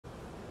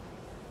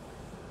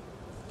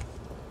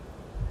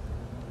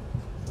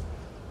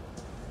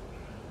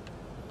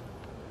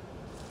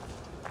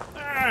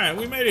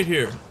Alright, we made it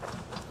here.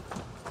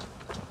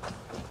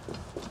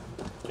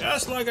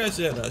 Just like I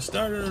said, I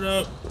started it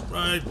up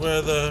right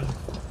where the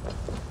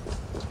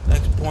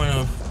next point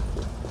of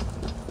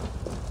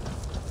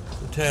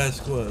the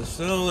task was.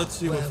 So let's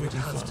see what we can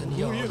find.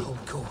 Who are you?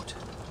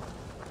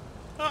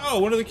 Oh,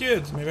 one of the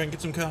kids. Maybe I can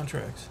get some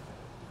contracts.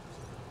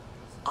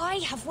 I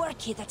have work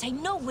here that I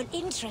know will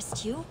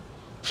interest you.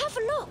 Have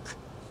a look.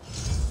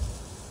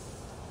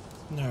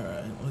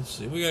 Alright, let's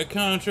see. We got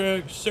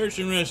contract, search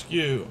and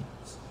rescue.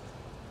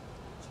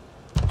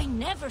 I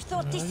never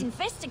thought this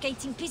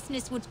investigating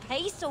business would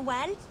pay so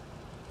well.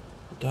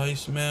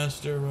 Dice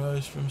master,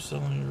 rise from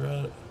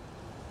selling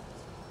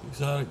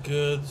exotic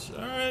goods.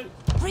 Alright.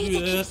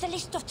 Reader keeps a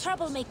list of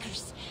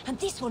troublemakers, and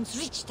this one's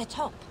reached the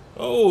top.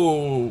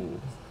 Oh.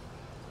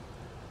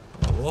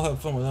 Well, we'll have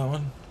fun with that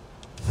one.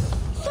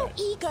 So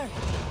eager.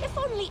 If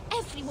only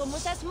everyone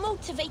was as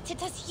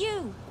motivated as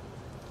you.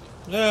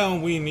 Well,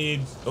 we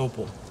need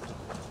opal.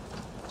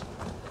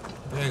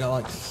 I think I got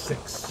like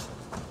 6.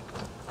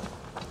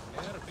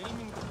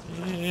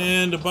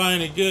 And to buy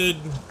any good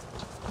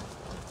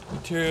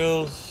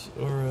materials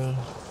or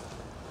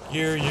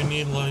gear, you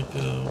need like,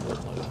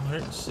 what, like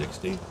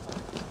 160?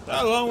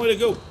 Not a long way to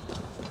go.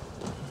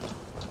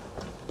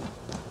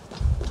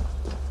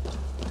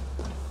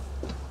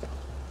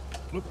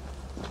 Whoop.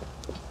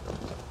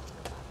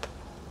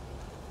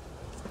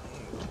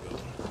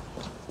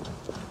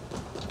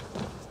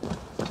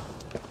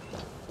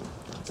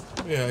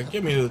 Yeah,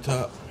 get me to the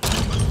top.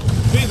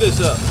 Speed this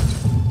up.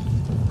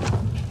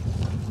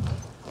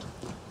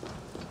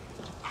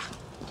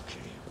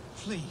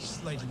 Please,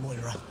 Lady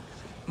Moira.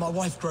 My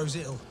wife grows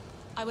ill.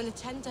 I will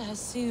attend to her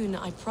soon,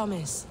 I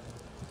promise.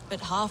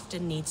 But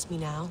Halfdan needs me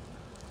now.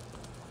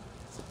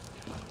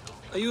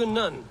 Are you a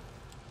nun?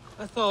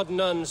 I thought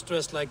nuns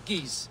dressed like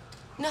geese.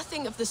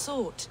 Nothing of the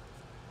sort.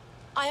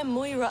 I am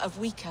Moira of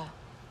Weaker,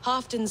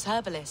 Halfdan's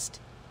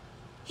herbalist.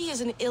 He is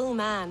an ill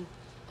man,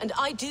 and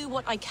I do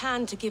what I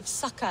can to give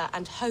succor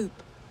and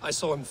hope. I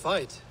saw him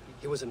fight.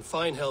 He was in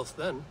fine health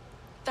then.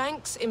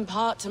 Thanks in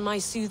part to my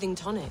soothing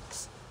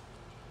tonics.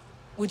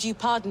 Would you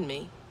pardon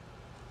me?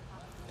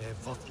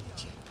 Well,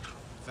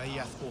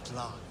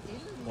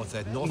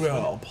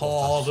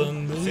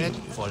 pardon me.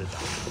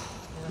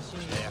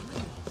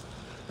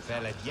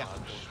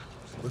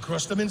 We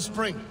crush them in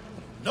spring.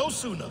 No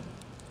sooner.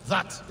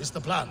 That is the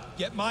plan.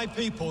 Yet my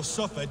people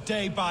suffer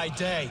day by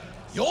day.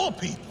 Your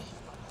people?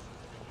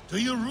 Do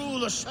you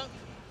rule a shop?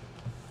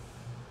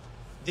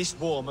 This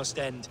war must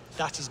end.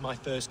 That is my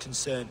first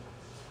concern.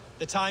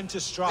 The time to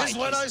strike is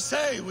when I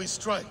say we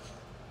strike.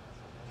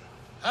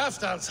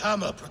 Halfdan's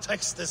hammer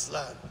protects this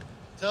land.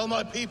 Tell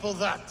my people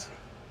that,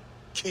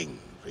 King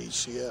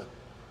Rishia.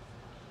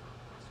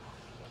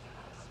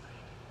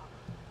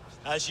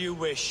 As you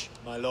wish,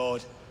 my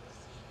lord.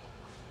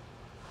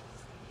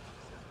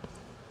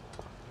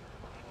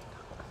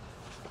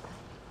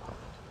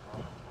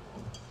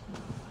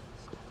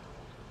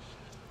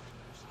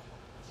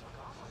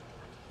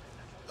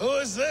 Who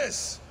is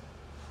this?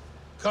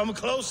 Come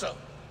closer.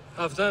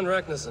 Halfdan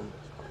Ragnarsson.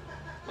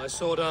 My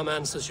sword arm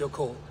answers your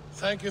call.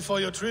 Thank you for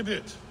your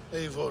tribute,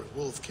 Eivor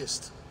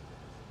Wolf-Kissed.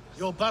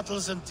 Your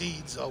battles and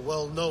deeds are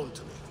well known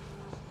to me.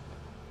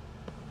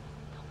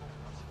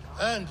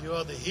 And you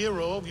are the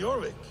hero of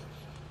Jorvik.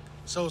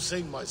 So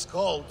sing my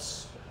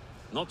skalds.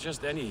 Not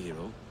just any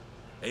hero.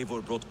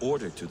 Eivor brought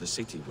order to the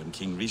city when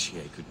King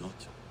Rishie could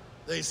not.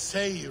 They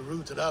say you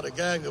rooted out a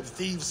gang of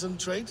thieves and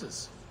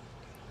traitors.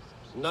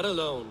 Not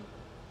alone,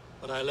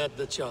 but I led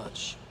the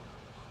charge.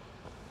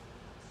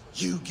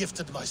 You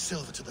gifted my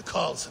silver to the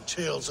carls and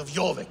churls of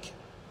Jorvik.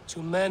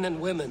 To men and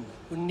women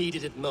who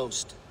needed it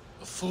most.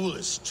 A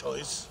foolish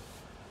choice.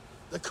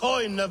 The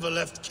coin never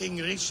left King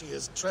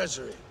Rishia's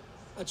treasury.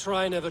 I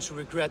try never to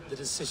regret the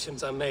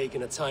decisions I make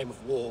in a time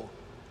of war.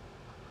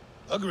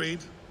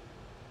 Agreed.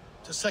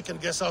 To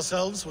second-guess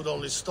ourselves would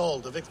only stall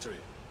the victory.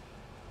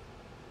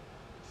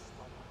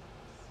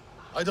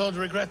 I don't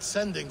regret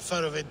sending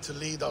Faravid to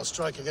lead our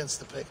strike against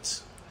the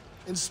Picts,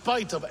 in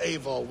spite of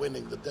Eivor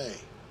winning the day.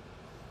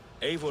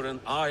 Eivor and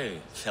I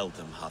felled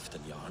them,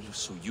 Halfdan Jarl,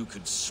 so you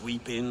could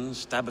sweep in,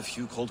 stab a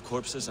few cold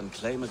corpses, and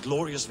claim a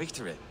glorious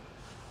victory.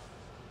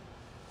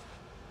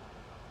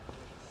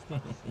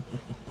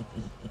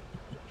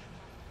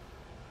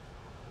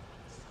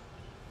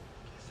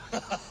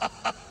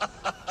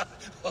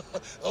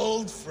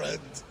 Old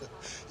friend,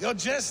 your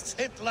jests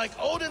hit like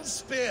Odin's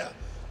spear,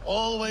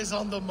 always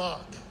on the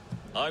mark.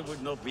 I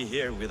would not be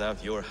here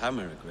without your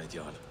hammer, Great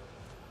Jarl.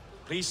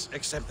 Please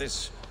accept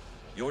this,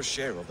 your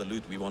share of the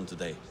loot we won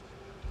today.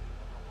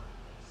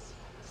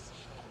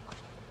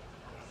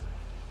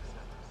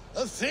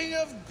 A thing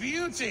of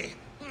beauty.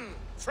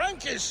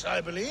 Frankish,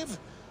 I believe.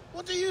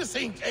 What do you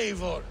think,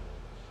 Eivor?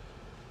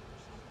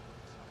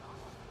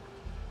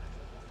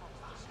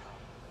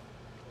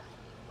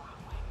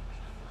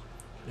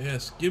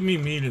 Yes, give me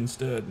meat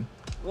instead.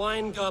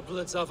 Wine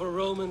goblets are for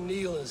Roman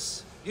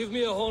kneelers. Give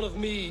me a horn of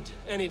mead,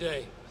 any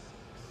day.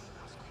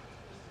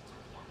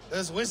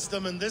 There's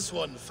wisdom in this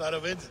one,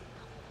 Faravid.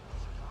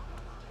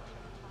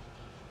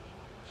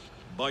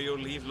 By your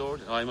leave,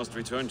 Lord, I must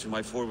return to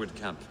my forward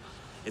camp.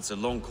 It's a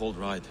long, cold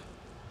ride.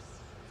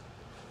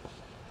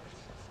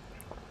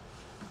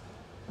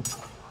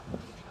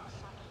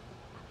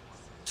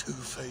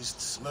 Two-faced,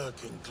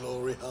 smirking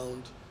glory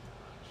hound.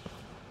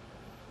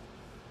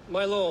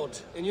 My lord,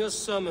 in your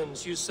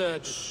summons you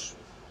said... Shh.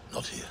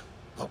 Not here.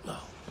 Not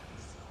now.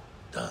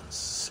 Dance,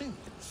 sing,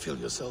 and fill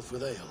yourself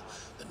with ale.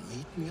 Then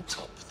meet me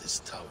atop this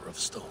tower of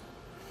stone.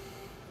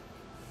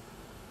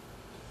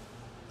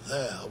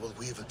 There I will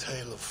weave a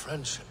tale of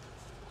friendship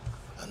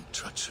and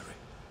treachery.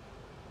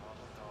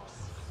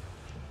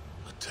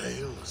 A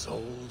tale as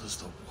old as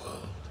the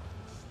world.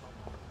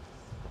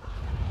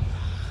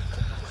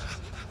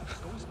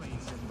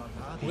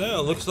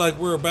 Well, looks like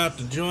we're about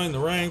to join the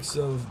ranks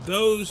of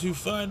those who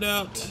find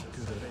out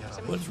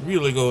what's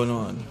really going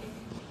on.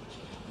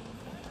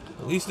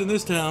 At least in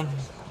this town.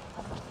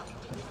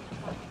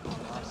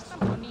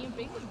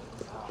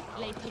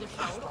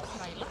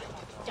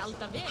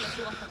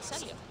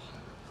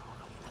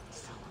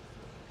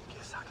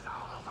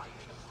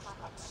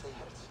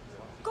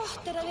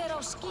 Gott að vera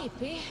á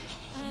skipi,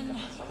 en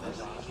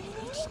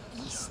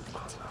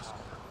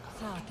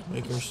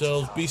Make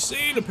ourselves be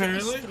seen,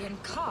 apparently. En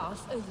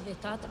kaf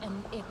auðvitað,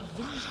 en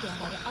vildi að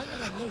væri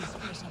aðra leið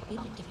til þess að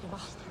byrja fyrir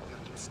vatn.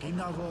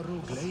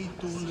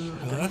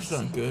 Oh, that's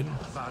not good.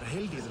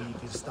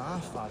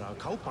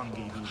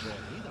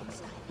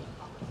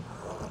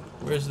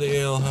 Where's the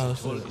ale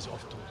house? I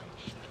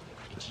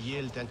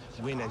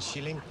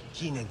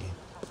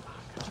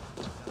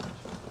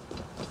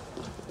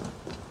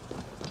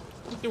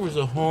think there was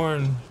a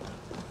horn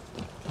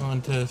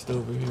contest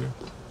over here.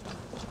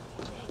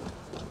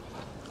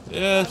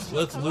 Yes,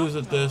 let's lose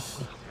at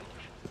this.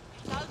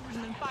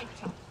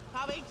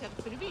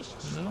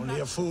 No? Only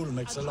a fool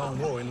makes a long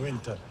war in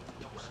winter.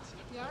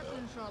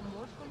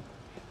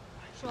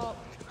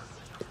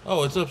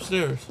 Oh, it's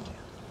upstairs.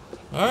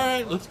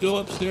 Alright, let's go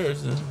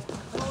upstairs then.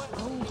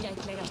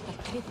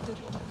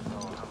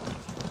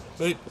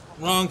 Wait,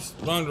 wrong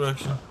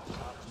direction.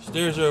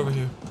 Stairs are over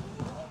here.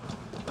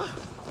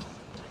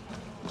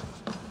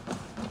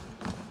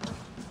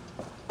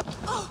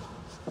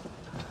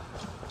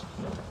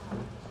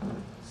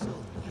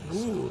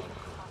 Ooh.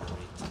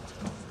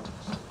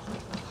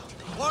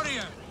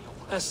 Warrior!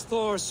 As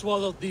Thor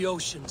swallowed the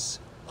oceans,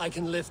 I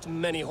can lift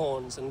many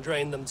horns and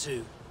drain them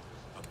too.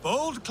 A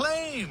bold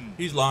claim!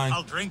 He's lying.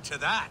 I'll drink to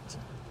that.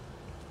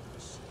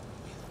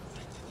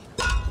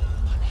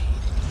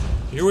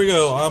 Here we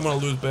go. I'm gonna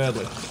lose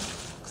badly.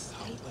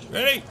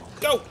 Ready?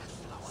 Go!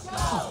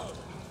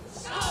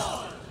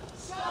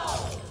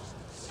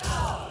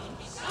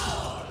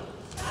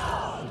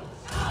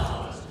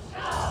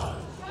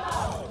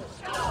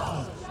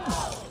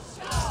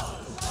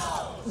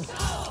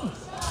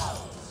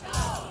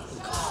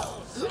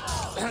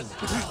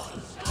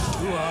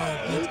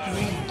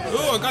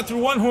 Oh, I got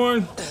through one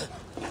horn.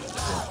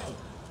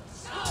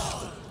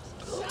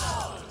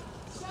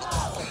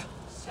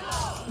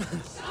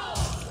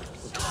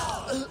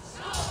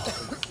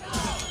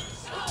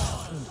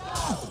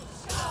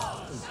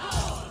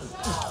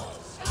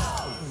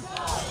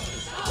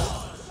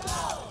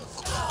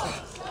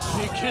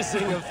 You're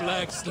kissing a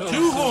flagstone.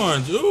 2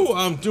 horns. Ooh,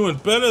 I'm doing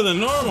better than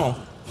normal.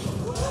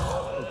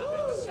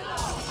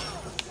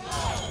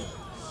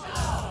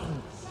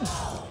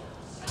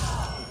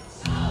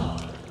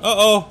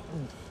 Uh-oh.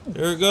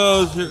 Here it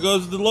goes. Here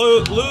goes the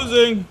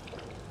losing.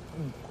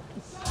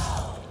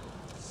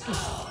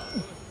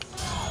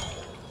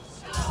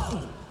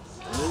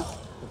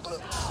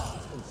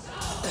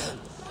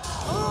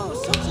 Oh,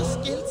 such a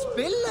skilled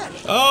spiller.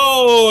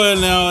 Oh,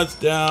 and now it's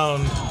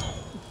down.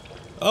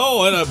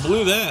 Oh, and I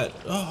blew that.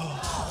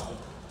 Oh,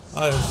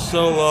 I am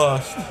so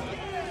lost.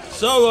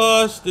 So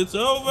lost. It's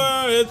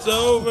over. It's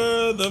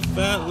over. The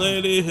fat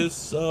lady has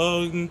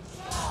sung.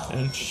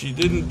 And she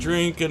didn't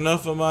drink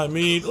enough of my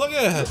meat. Look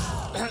at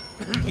that.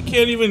 I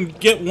can't even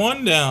get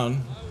one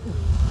down.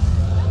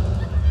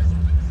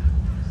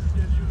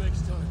 Get you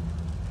next time.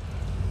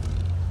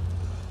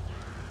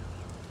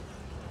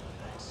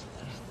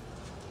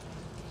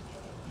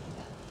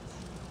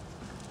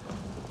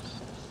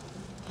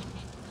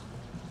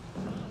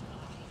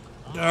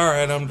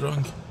 Alright, I'm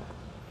drunk.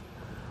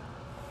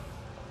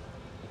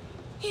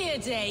 Here,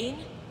 Dane.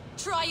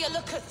 Try your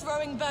luck at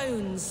throwing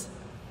bones.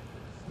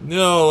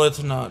 No,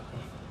 let's not.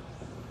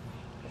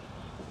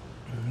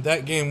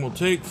 That game will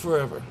take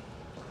forever.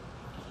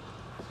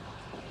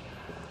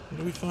 What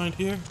do we find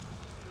here?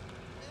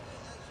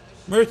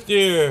 Mirth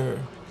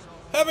deer.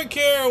 Have a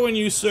care when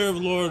you serve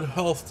Lord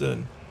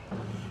Halfdan.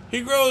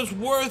 He grows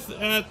worth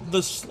at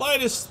the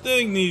slightest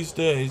thing these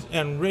days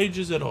and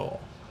rages at all.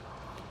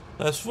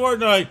 Last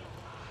fortnight,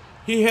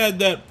 he had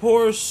that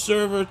poor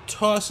server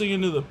tossing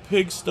into the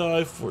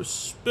pigsty for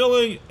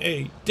spilling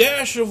a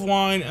dash of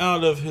wine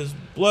out of his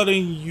bloody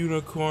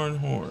unicorn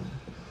horn.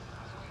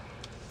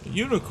 A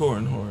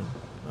unicorn horn.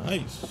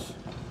 Nice.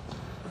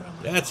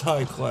 That's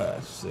high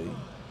class, see?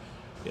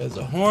 He has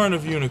a horn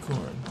of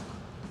unicorn.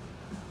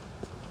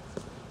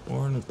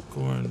 Horn of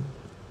corn.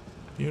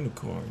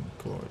 Unicorn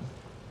corn.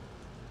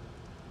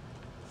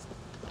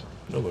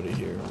 Nobody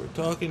here we're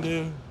talking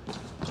to.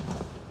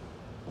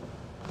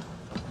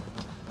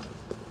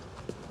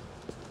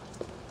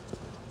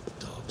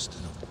 Dogs do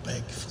not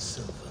beg for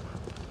silver.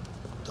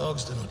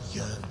 Dogs do not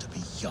yearn to be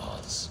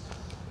Jarls.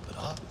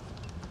 But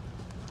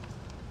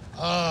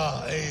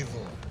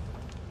Eivor.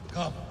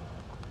 Come,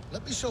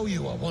 let me show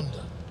you a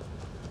wonder.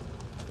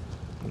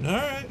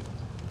 Alright.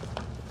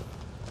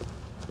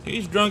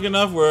 He's drunk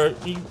enough where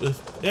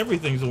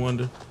everything's a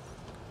wonder.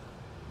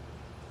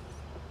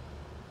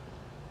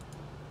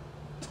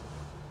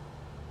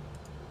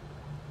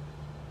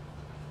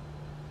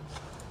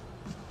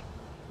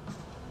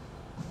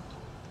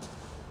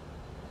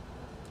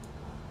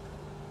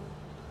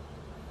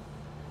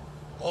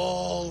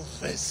 All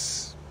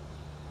this.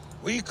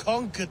 We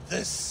conquered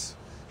this,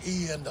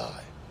 he and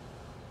I.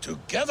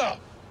 Together!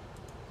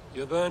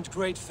 You've earned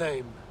great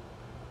fame.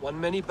 Won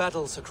many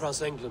battles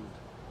across England.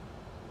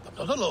 But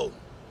not alone.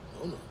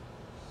 No.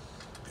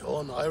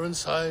 Bjorn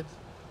Ironside,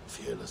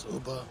 fearless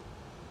Uber,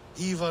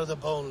 Ivar the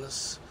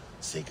Boneless,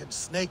 Sigurd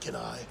Snake and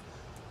I.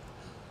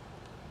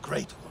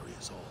 Great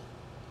warriors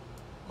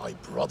all. My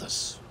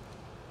brothers.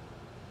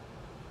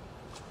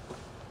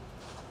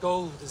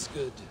 Gold is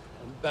good,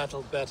 and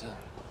battle better.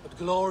 But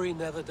glory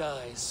never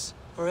dies.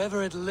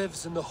 Forever it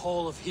lives in the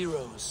Hall of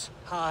Heroes,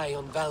 high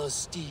on Valor's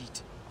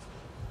steed.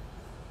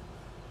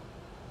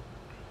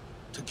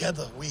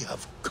 Together we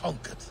have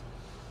conquered.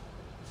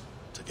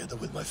 Together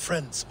with my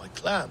friends, my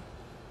clan.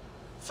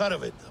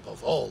 Faravid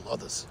above all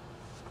others.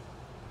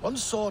 One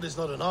sword is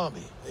not an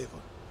army,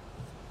 Eivor.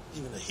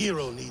 Even a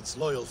hero needs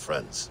loyal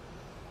friends.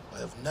 I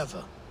have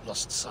never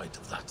lost sight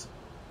of that.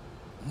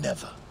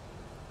 Never.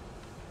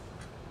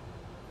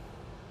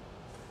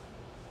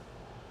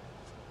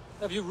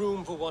 Have you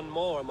room for one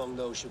more among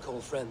those you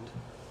call friend?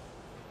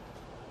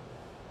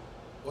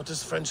 What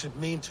does friendship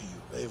mean to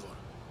you, Eivor?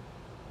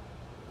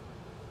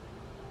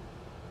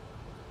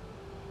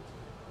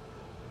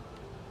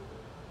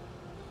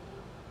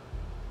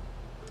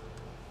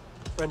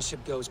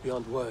 Friendship goes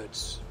beyond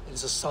words. It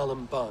is a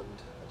solemn bond,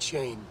 a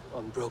chain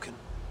unbroken.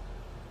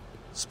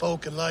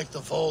 Spoken like the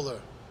Volar,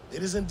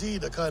 it is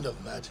indeed a kind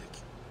of magic.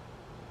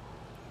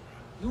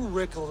 You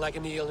wrinkle like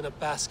an eel in a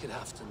basket,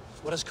 Halfdan.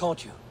 What has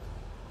caught you?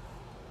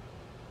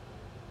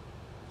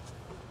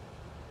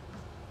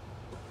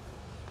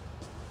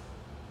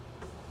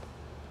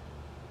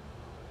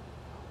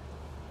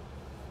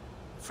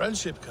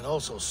 Friendship can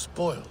also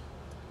spoil,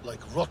 like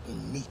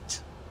rotten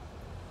meat.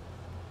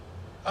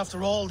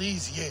 After all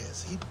these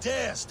years, he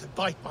dares to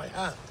bite my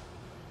hand.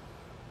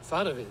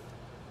 Faravid.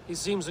 He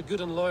seems a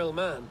good and loyal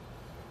man.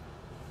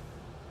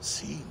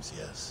 Seems,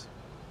 yes.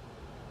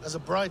 As a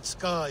bright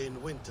sky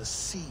in winter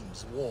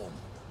seems warm.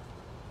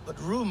 But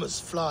rumors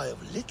fly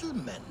of little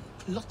men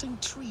plotting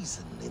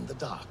treason in the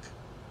dark.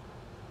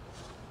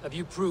 Have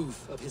you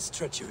proof of his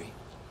treachery?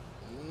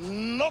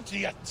 Not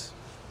yet.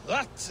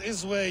 That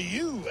is where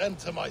you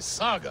enter my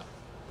saga.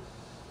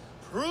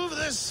 Prove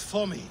this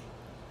for me.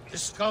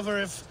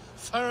 Discover if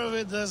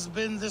Faravid has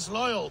been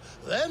disloyal.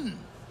 Then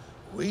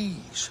we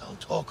shall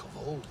talk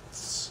of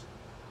oaths.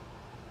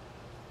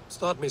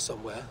 Start me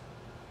somewhere.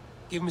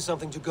 Give me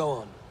something to go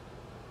on.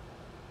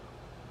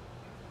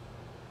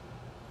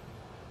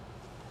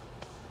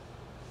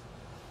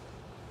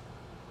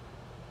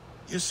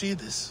 You see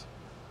this?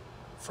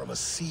 From a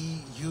sea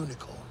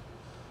unicorn.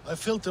 I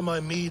filter my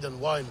mead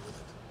and wine with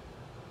it.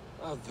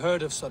 I've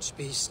heard of such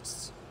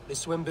beasts. They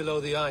swim below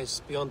the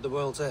ice, beyond the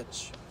world's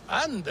edge.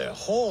 And their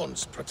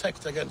horns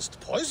protect against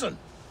poison.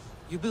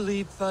 You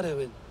believe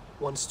Faravid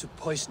wants to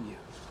poison you?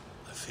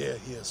 I fear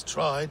he has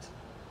tried.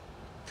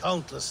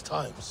 Countless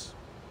times.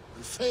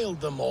 And failed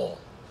them all.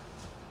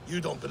 You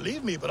don't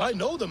believe me, but I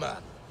know the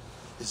man.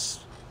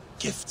 His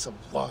gifts of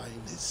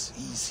wine, his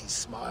easy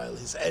smile,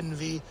 his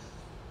envy,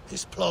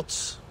 his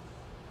plots.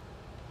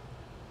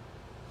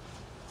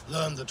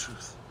 Learn the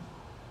truth.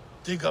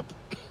 Dig up...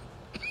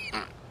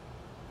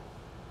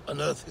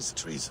 unearth his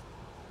treason.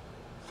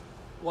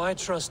 Why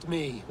trust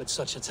me with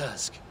such a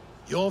task?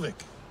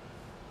 Jorvik,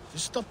 you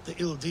stopped the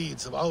ill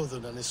deeds of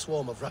Audun and his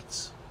swarm of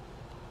rats.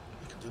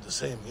 You can do the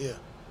same here.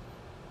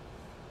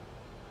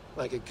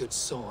 Like a good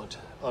sword,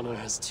 honor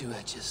has two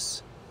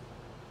edges.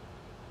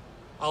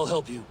 I'll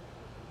help you.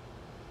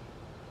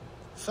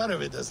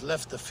 Faravid has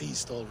left the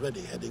feast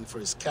already, heading for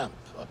his camp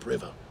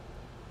upriver.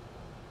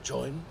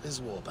 Join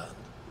his warband.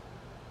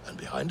 And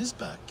behind his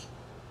back,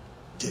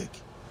 dig.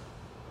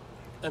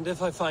 And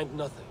if I find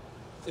nothing?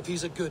 If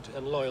he's a good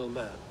and loyal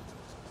man?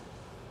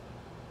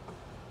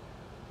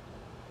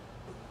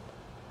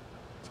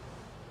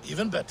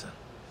 Even better.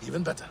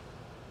 Even better.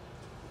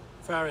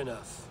 Fair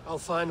enough. I'll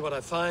find what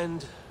I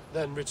find,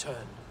 then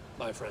return,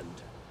 my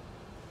friend.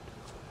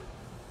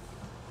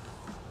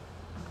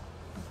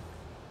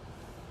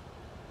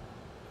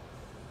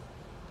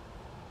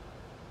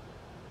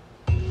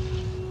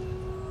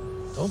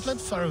 Don't let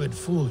Faravid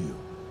fool you.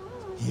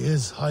 He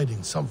is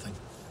hiding something.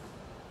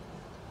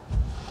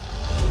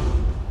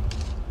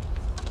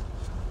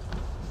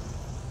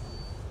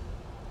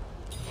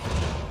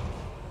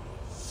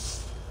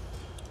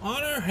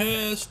 Honor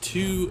has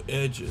two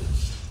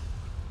edges.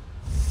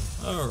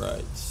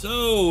 Alright,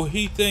 so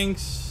he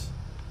thinks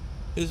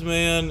his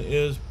man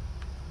is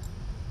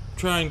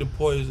trying to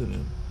poison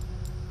him.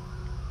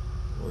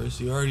 Or has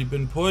he already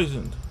been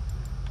poisoned?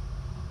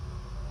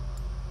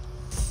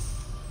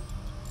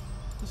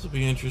 This will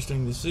be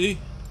interesting to see.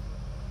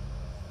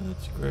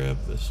 Let's grab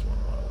this one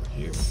while we're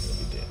here.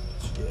 Heavy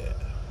damage,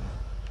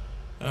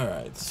 yeah.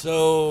 Alright,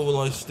 so will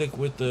I stick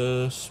with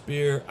the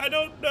spear? I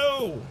don't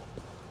know!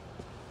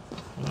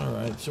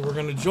 Alright, so we're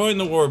gonna join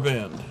the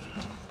warband.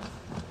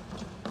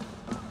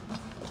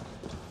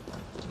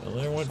 Well,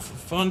 there went for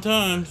fun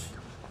times.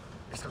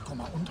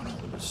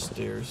 The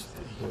stairs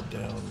go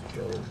down,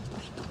 go.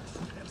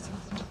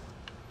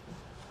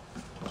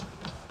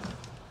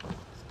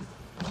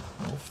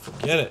 Oh,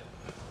 forget it.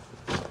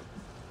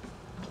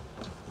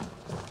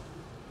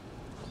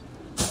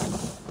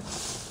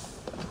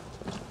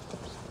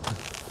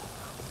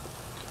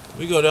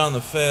 We go down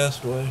the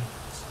fast way.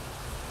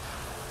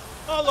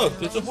 Oh, look,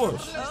 there's a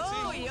horse.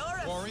 Oh, you're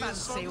a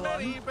fancy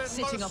one,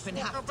 sitting up in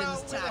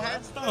Hafton's tower.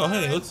 Oh,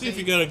 hey, let's see if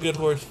you got a good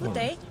horse for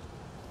me.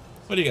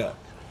 What do you got?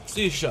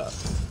 See a shot.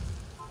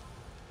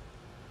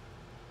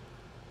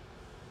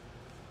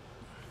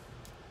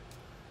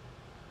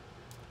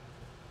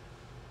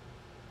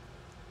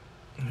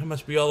 That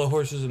must be all the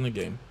horses in the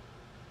game.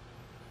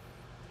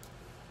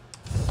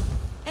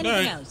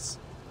 Anything else?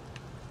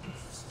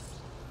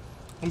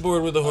 I'm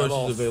bored with the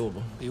horses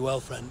available. Be well,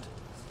 friend.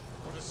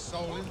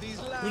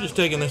 We're just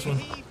taking this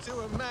one.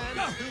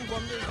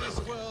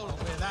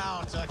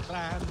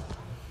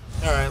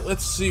 Alright,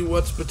 let's see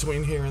what's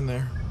between here and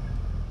there.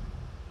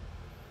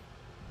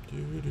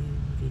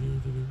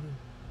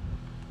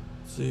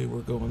 Let's see,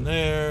 we're going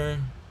there.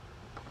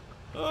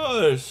 Oh,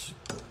 there's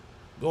a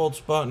gold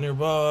spot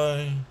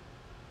nearby.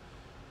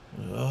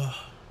 We're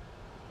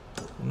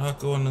not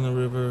going in the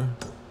river.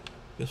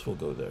 Guess we'll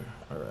go there.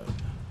 Alright.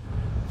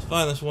 Let's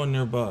find this one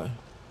nearby.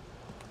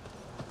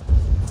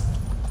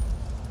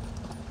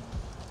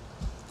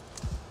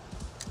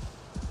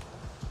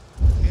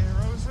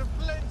 Heroes are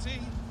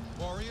plenty,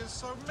 warriors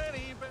so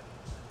many, but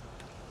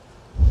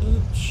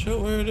Doesn't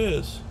show where it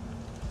is.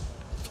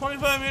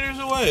 25 meters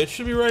away. It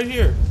should be right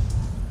here.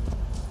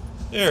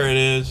 There it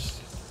is.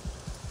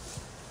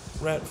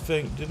 Rat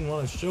Fink didn't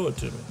want to show it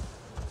to me.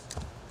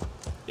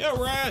 Yeah,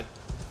 rat.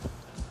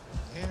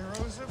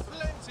 heroes are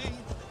plenty,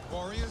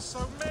 warriors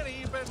so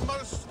many, but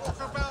most walk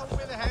about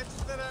with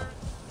heads that are...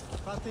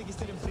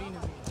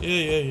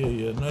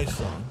 Yeah. Nice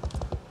song.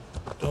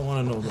 Don't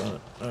want to know about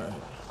it. Alright.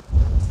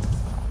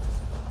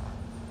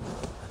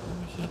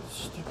 Where's that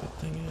stupid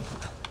thing at?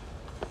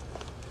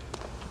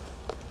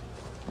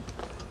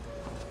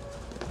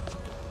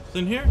 It's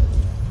in here?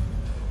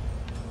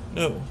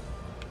 No.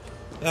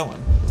 That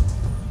one.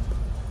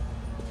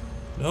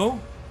 No?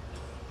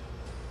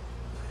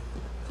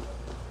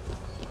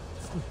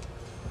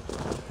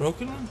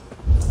 Broken one?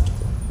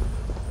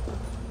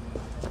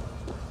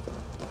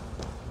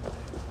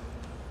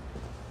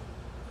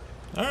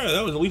 Alright,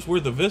 that was at least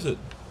worth a visit.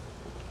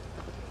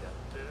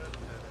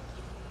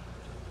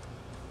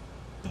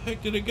 The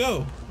heck did it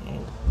go?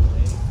 Oh.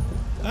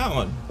 That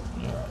one.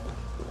 Alright.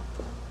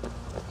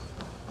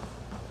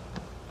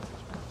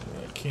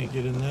 Alright, can't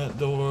get in that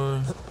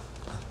door.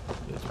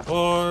 It's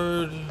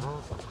barred.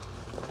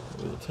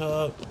 Over the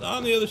top.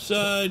 On the other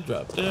side,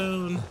 drop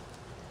down.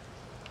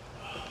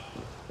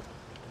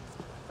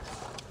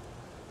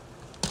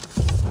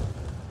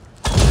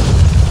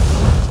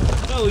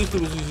 Well, at least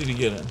it was easy to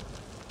get in.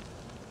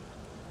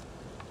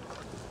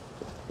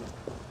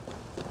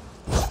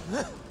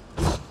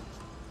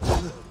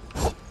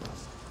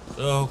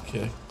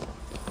 Okay.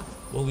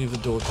 We'll leave the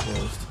door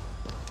closed.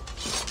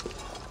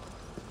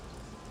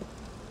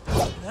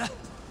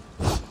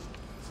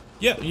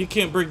 Yeah, you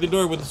can't break the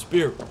door with a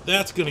spear.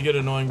 That's gonna get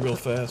annoying real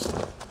fast.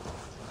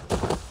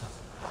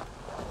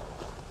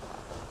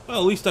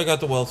 Well, at least I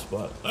got the well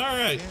spot.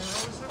 Alright.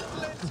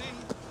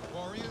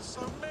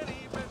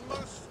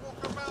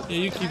 Yeah,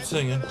 you keep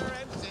singing.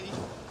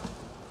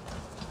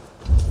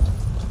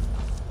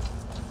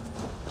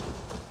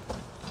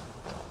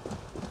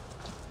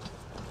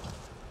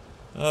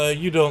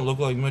 You don't look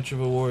like much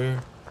of a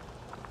warrior.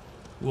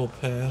 We'll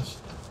pass.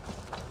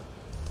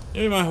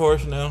 Give me my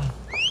horse now.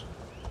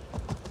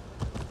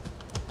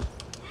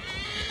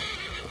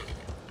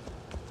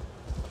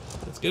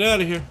 Let's get out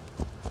of here.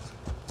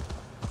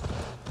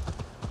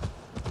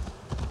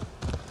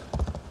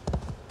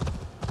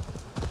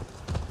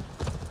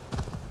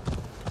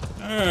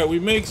 Alright, we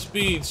make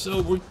speed,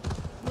 so we're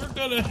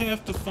gonna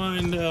have to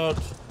find out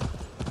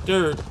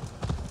dirt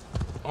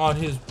on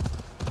his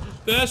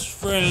best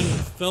friend,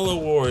 fellow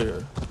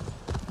warrior.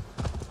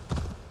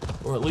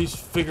 Or at least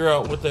figure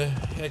out what the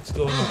heck's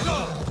going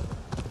on.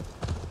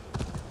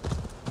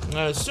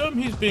 I assume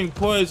he's being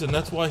poisoned,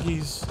 that's why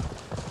he's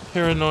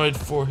paranoid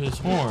for his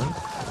horn.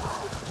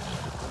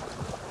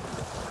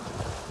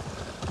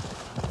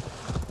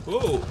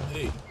 Whoa,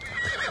 hey.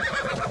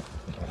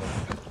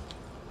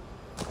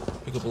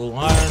 Pick up a little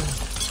iron.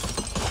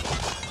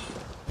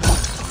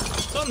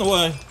 It's on the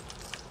way.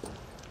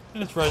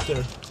 And it's right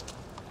there.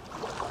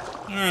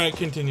 Alright,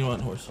 continue on,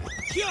 horse.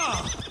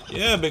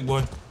 Yeah, big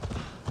boy.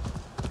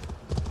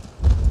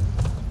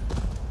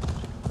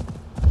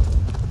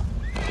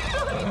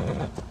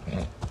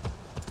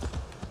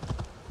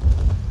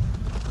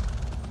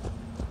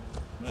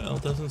 Well,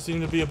 it doesn't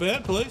seem to be a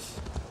bad place.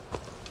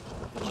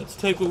 Let's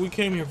take what we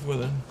came here for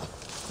then.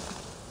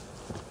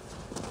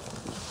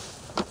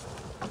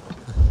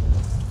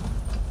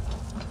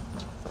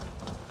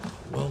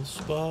 Well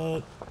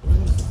spot.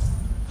 Where is it?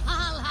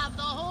 I'll have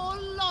the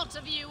whole lot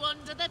of you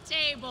under the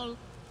table.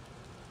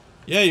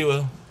 Yeah, you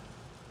will.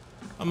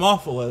 I'm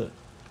awful at it.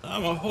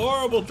 I'm a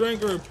horrible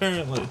drinker,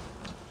 apparently.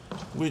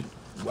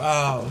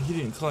 Wow, he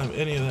didn't climb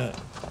any of that.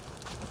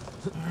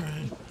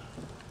 Alright.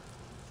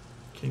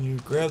 Can you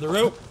grab the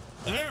rope?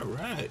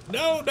 Alright.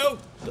 No.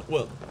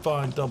 Well,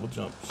 fine, double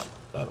jumps.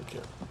 I don't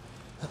care.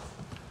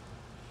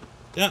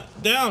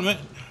 Down, man.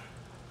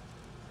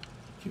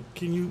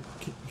 Can you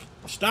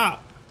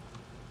stop?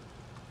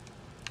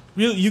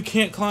 Really, you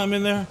can't climb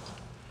in there?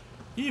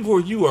 Ivor,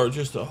 you are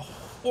just a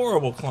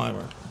horrible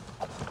climber.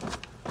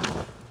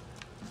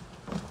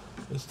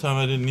 This time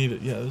I didn't need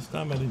it. Yeah, this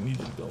time I didn't need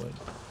you to go in.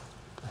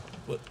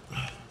 What?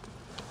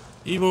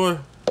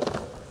 Ivor,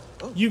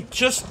 you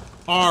just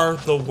are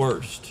the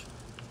worst.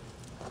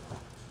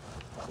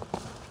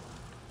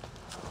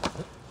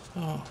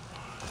 Oh.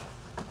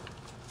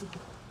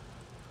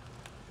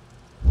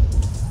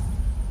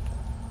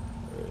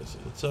 Where is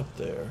it? It's up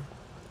there.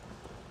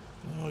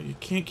 Oh, you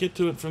can't get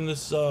to it from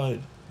this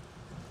side.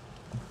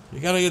 You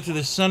gotta get to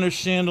the center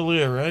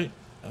chandelier, right?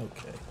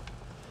 Okay.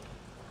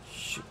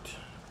 Shoot.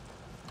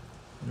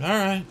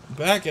 Alright,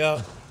 back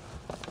out.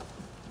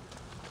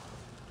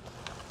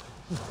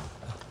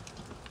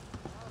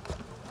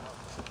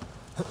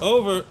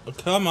 Over.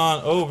 Come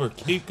on, over.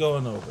 Keep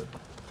going over.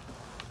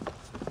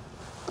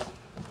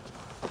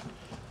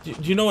 Do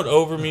you know what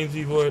over means,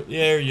 Ivor?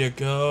 There you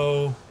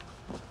go.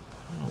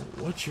 Oh,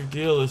 what your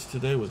deal is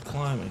today with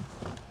climbing?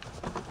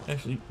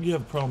 Actually, you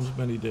have problems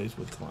many days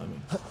with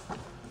climbing.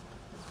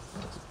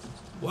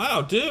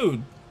 Wow,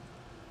 dude.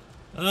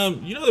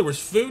 You know there was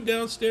food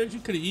downstairs you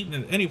could have eaten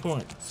at any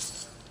point.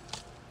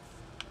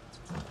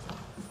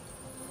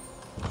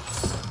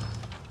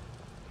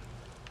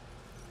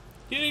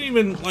 You didn't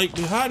even like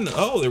be hiding.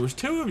 Oh, there was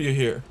two of you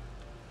here.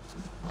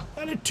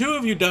 How did two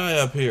of you die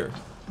up here?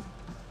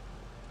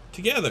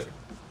 Together.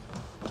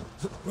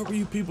 What were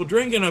you people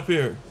drinking up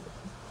here?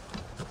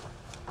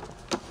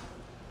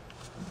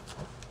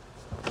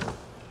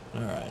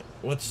 Alright,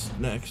 what's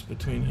next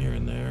between here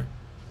and there?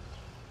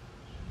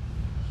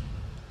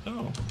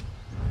 Oh.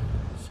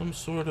 Some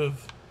sort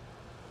of...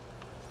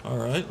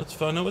 Alright, let's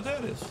find out what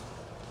that is.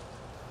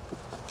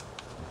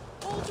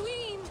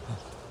 Aldwin,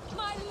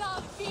 my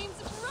love beams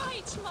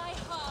bright my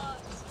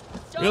heart.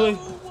 Really?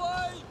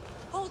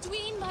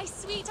 Aldwin, my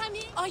sweet,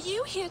 Are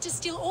you here to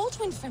steal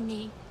Aldwin from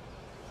me?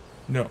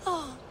 No.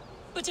 Oh,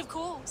 but of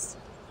course.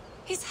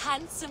 His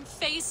handsome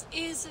face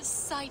is a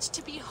sight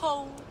to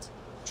behold.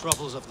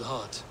 Troubles of the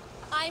heart.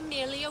 I'm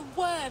merely a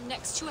worm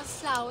next to a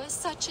flower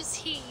such as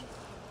he.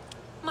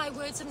 My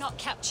words have not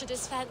captured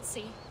his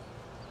fancy.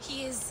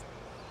 He is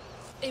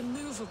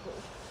immovable.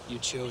 You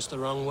chose the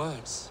wrong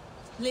words.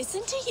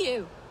 Listen to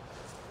you.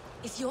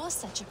 If you're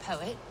such a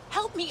poet,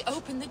 help me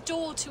open the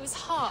door to his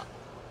heart.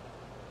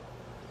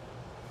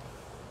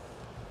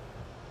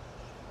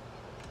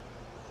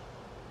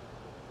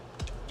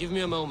 Give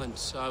me a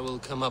moment. I will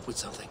come up with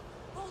something.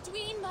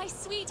 Aldwin, my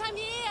sweet, I'm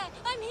here.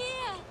 I'm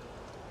here.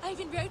 I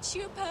even wrote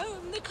you a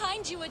poem, the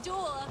kind you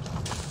adore.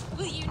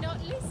 Will you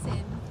not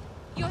listen?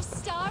 Your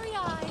starry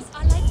eyes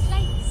are like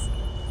plates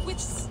with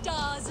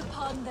stars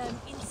upon them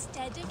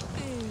instead of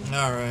food.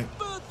 Alright.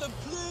 Bertha,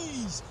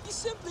 please! You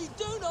simply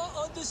do not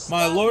understand.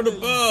 My lord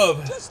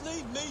above, just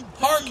leave me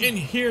be. Hark and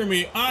hear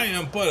me. I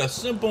am but a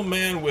simple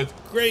man with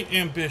great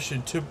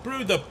ambition to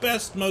brew the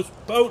best, most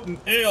potent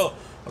ale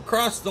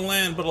across the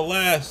land, but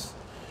alas,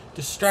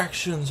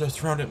 distractions are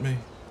thrown at me.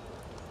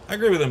 I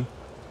agree with him.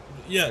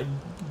 Yeah,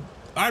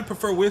 I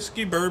prefer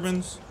whiskey,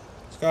 bourbons,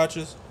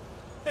 scotches.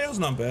 Ale's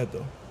not bad,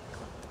 though.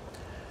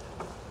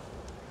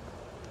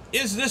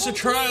 Is this a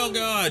trial,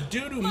 God?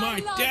 Due to my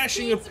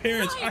dashing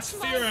appearance, I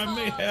fear I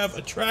may have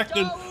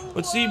attracted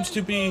what seems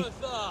to be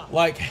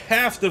like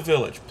half the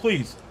village.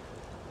 Please,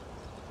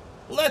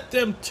 let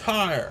them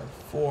tire,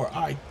 for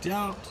I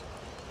doubt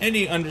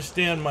any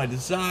understand my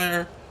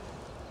desire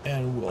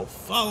and will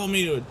follow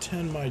me to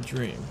attend my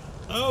dream.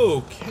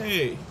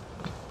 Okay.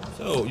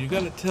 So, you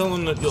gotta tell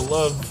them that you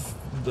love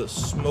the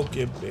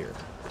smoky beer.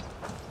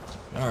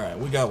 Alright,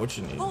 we got what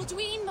you need.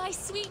 Aldwin, my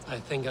sweet. I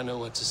think I know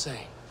what to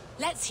say.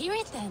 Let's hear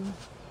it then.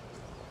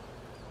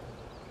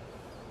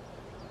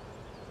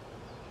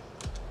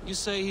 You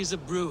say he's a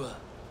brewer.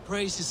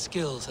 Praise his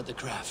skills at the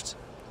craft.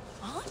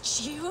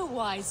 Aren't you a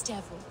wise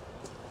devil?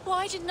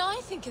 Why didn't I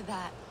think of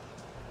that?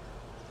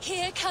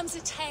 Here comes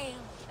a tale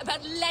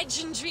about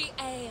legendary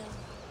ale.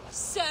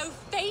 So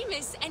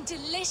famous and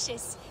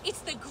delicious,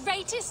 it's the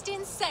greatest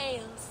in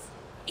sales.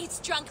 It's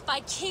drunk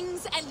by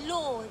kings and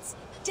lords,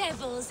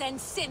 devils and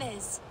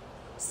sinners.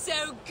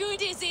 So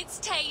good is its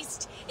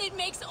taste, it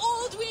makes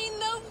Alduin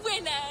the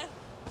winner.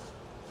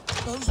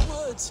 Those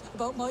words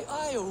about my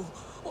isle,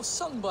 or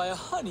sung by a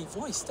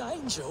honey-voiced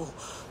angel.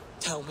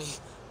 Tell me,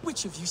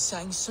 which of you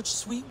sang such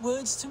sweet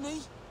words to me?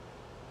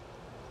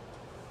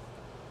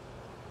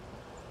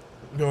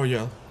 Oh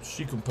yeah,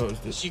 she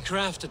composed it. She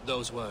crafted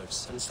those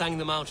words and sang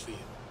them out for you.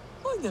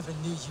 I never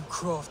knew you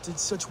crafted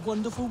such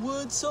wonderful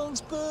word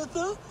songs,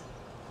 Bertha.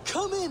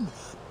 Come in.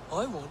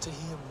 I want to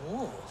hear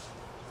more.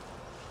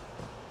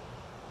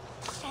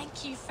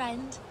 Thank you,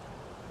 friend.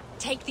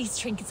 Take these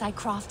trinkets I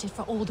crafted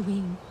for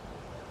Alduin.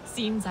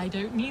 Seems I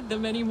don't need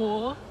them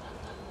anymore.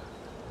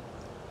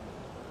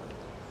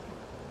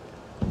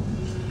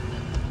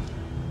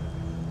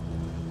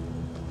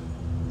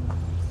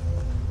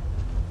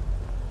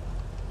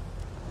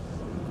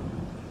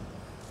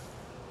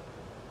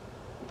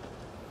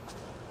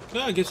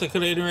 Well, I guess I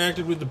could have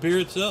interacted with the beer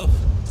itself.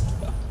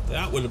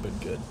 That would have been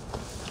good.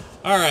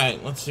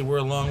 Alright, let's see. We're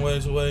a long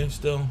ways away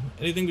still.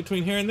 Anything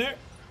between here and there?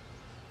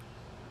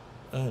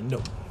 No.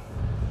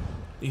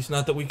 At least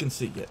not that we can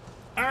see yet.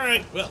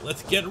 Alright, well,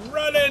 let's get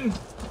running.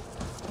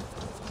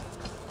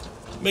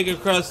 Make it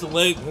across the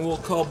lake and we'll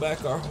call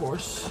back our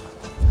horse.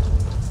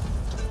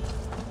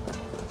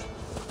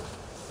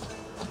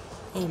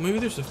 Oh, maybe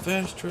there's a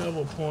fast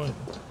travel point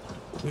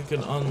we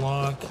can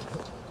unlock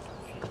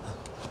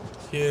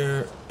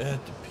here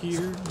at the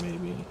pier,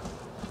 maybe.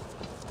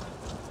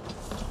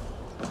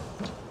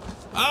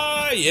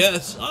 Ah,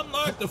 yes,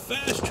 unlock the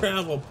fast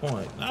travel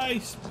point.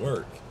 Nice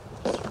work.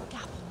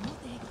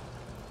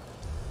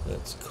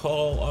 Let's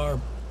call our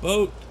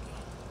boat.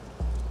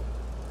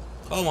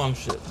 Call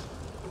Longship.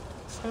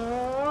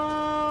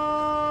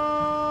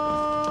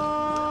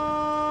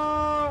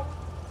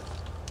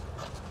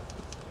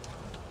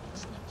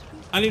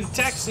 I need a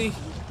taxi.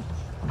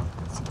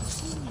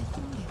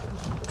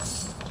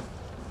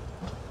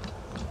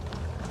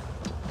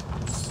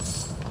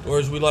 Or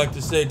as we like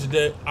to say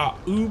today, a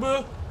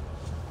Uber.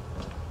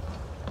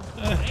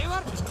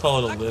 Let's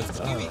call it a lift.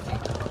 All right.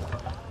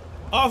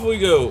 Off we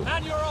go.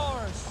 And your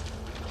oars.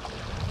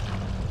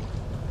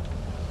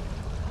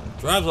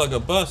 Drives like a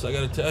bus, I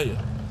gotta tell you.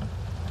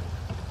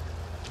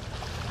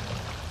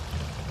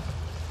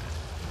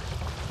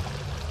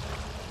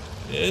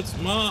 It's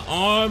my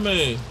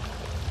army.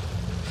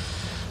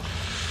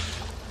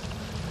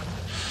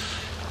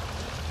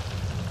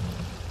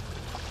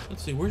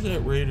 Let's see, where's that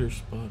raider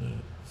spot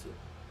at?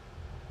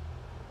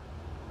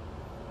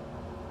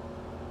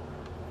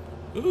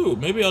 Ooh,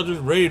 maybe I'll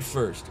just raid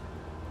first.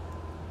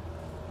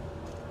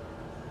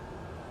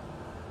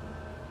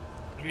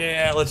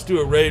 Yeah, let's do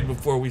a raid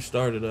before we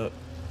start it up.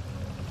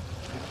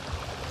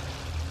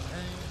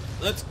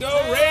 Let's go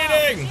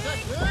raiding!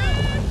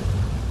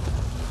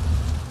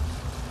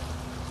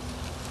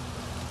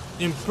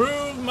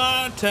 Improve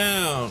my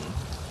town.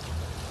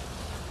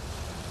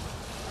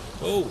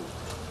 Oh.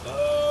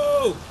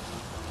 Oh!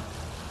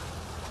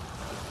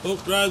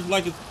 Boat drives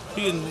like it's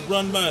being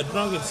run by a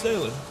drunken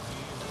sailor.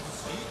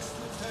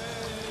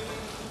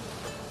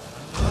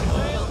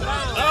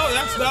 Oh,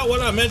 that's not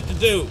what I meant to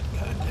do.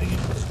 God dang it.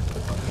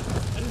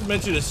 I just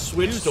meant you to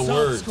switch the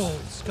words.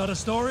 Got a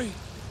story?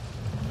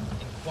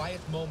 In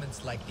quiet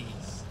moments like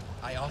these,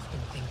 I often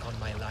think on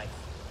my life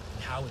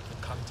and how it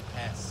will come to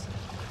pass.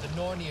 The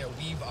Nornir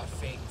weave our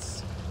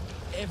fates.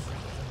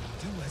 Everything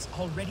we do has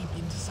already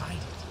been decided,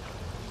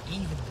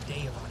 even the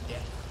day of our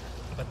death.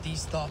 But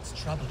these thoughts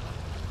trouble me.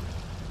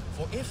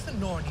 For if the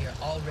Nornir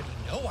already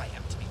know I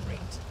am to be great,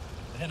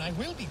 then I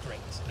will be great,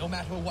 no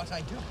matter what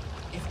I do.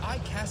 If I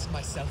cast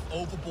myself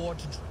overboard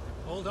to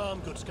Hold on,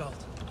 good Scott.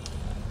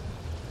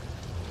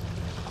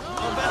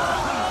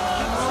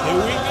 Here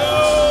we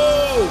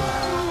go!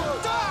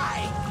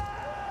 die!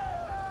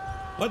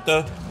 What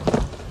the?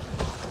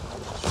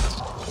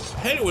 I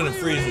hate it when it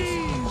freezes.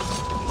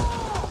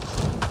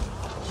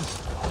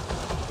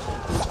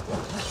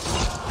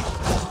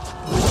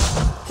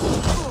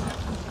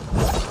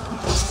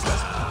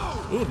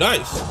 Ooh,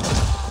 nice.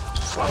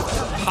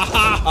 Ha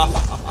ha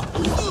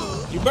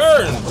ha! You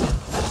burn!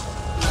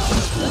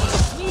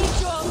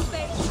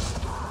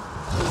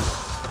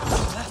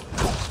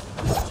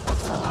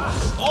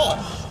 Oh!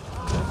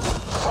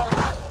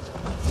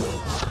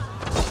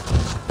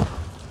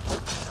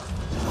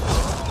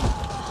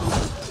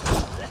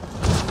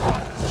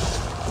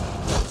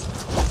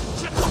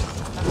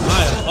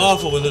 I am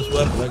awful with this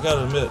weapon, I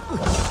gotta admit.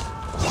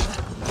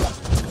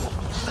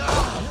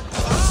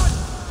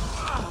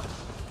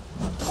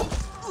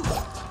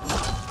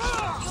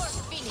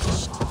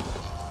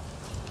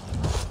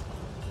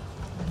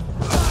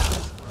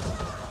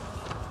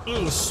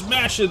 Ooh,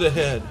 smash to the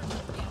head.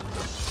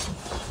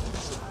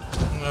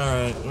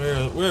 Alright,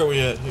 where are we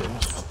at here?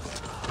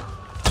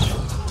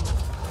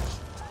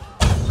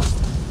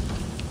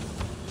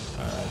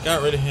 Alright,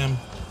 got rid of him.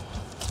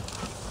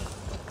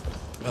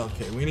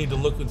 Okay, we need to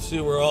look and see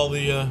where all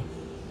the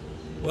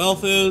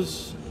wealth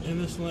is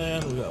in this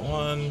land. We got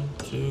 1,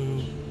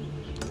 2,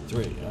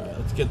 3. Alright,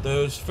 let's get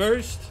those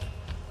first.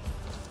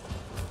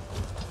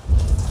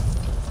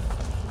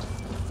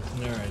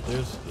 Alright, Alright,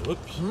 there's...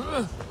 Whoops.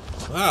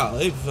 Wow,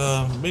 they've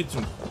made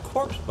some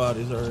corpse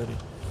bodies already.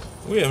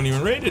 We haven't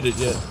even raided it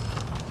yet.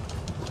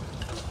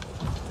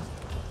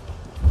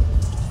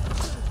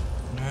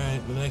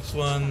 Alright, the next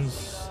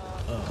one's...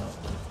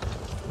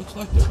 looks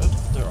like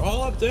they're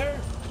all up there.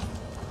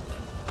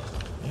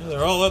 Yeah,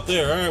 they're all up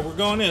there. Alright, we're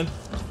going in.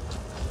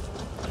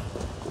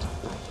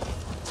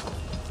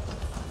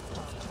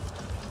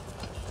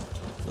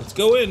 Let's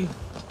go in.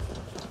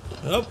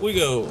 Up we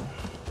go.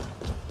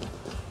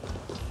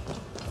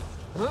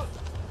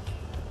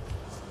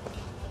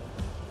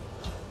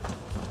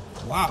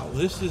 Wow,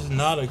 this is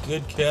not a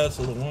good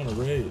castle to want to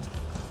raid.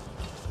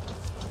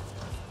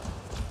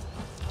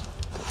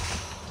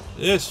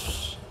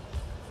 This,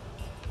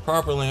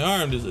 properly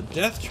armed, is a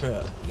death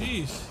trap.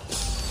 Jeez.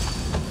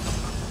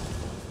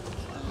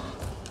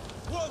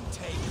 Won't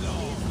take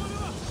long.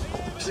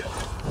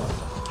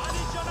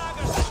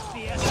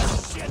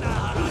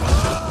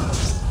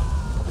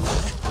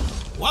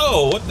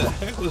 Whoa, what the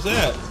heck was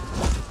that?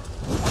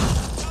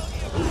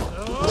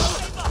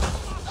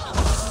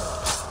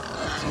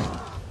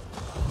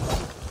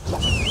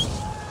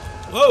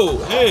 Whoa,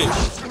 hey!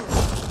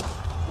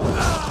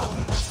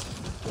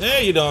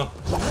 There you don't.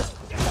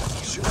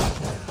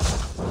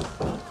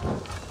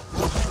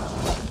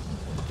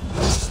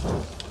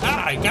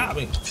 Ah, he got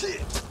me.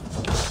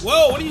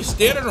 Whoa, what are you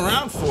standing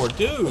around for,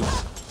 dude?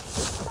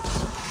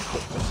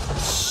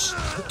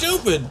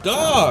 Stupid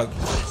dog.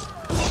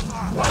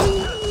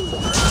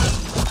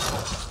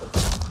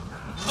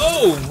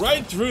 Oh,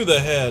 right through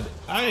the head.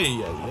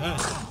 Ay, ay, ay.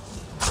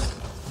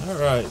 All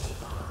right.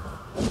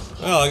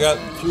 Well, I got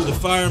through the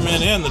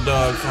fireman and the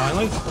dog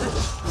finally.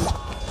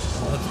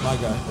 That's my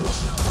guy.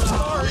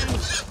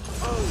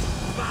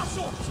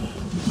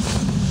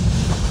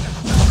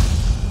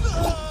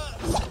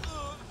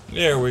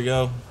 There we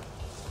go.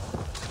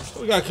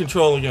 We got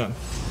control again.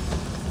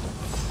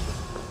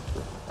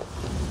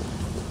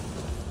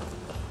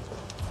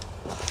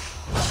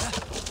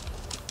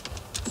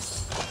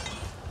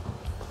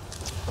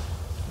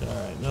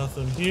 Alright,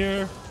 nothing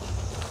here.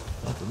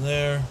 Nothing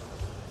there.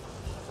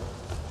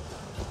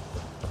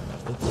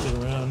 Let's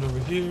get around over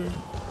here.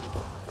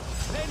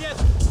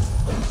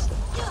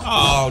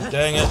 Oh,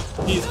 dang it.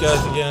 These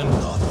guys again.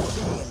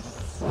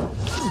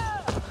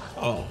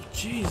 Oh,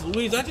 jeez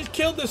Louise, I just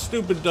killed this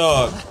stupid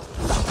dog.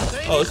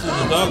 Oh, this is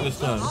the dog this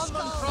time.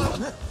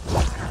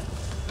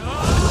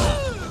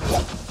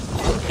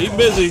 Keep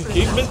busy.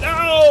 Keep busy.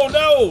 Oh,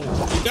 no!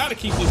 You gotta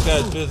keep these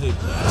guys busy.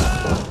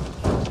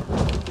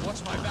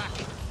 Watch my back.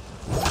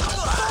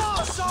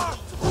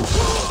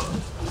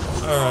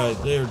 Alright,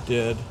 they're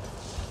dead.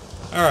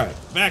 Alright,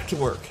 back to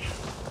work.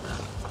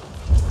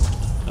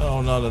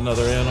 Oh, not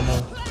another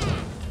animal.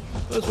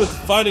 What's with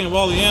the fighting of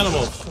all the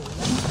animals?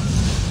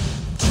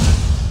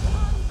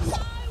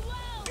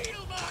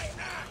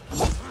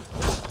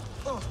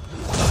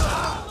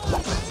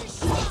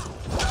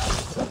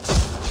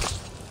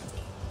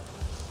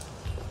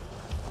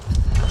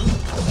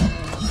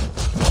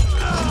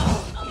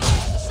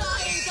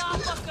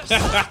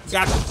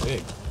 Got the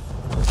pig.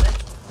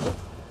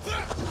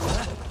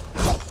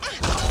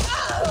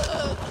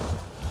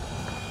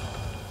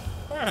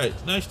 Alright,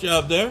 nice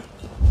job there.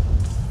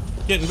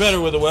 Getting better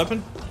with the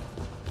weapon.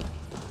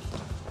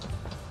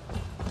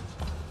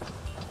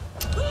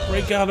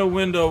 Break out a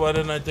window, why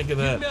didn't I think of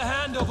that? Give me a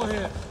hand over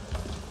here.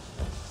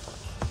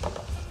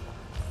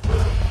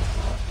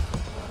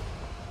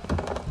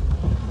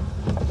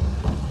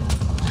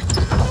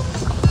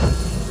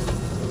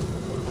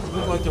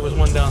 Looked like there was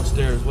one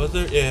downstairs, was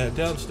there? Yeah,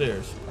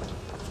 downstairs.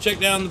 Check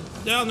down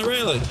the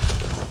railing.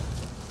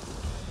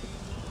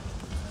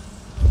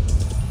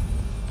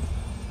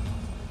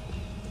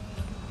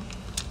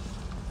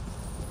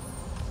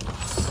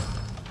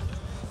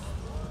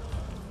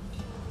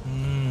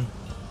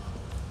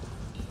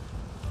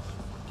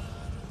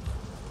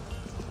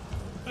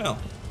 Well,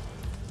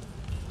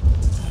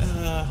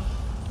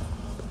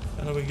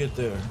 how do we get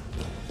there?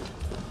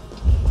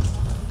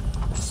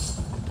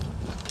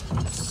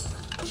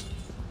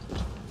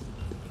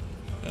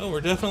 Well,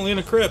 we're definitely in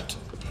a crypt.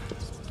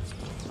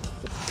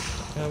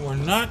 And we're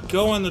not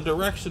going the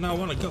direction I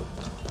want to go.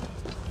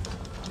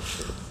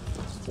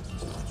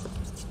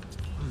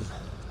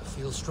 I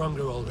feel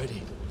stronger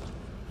already.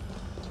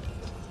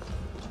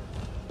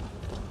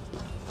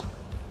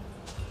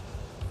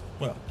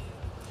 Well,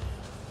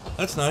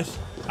 that's nice.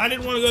 I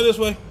didn't want to go this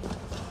way.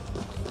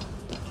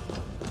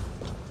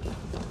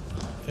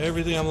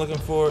 Everything I'm looking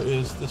for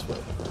is this way.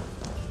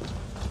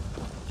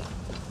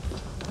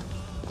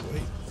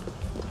 Wait.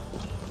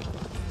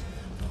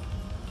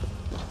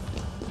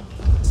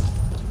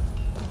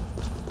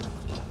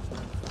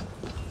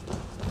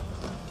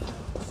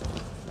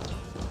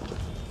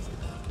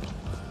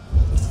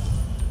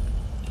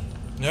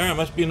 There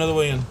must be another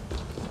way in.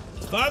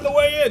 Find the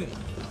way in!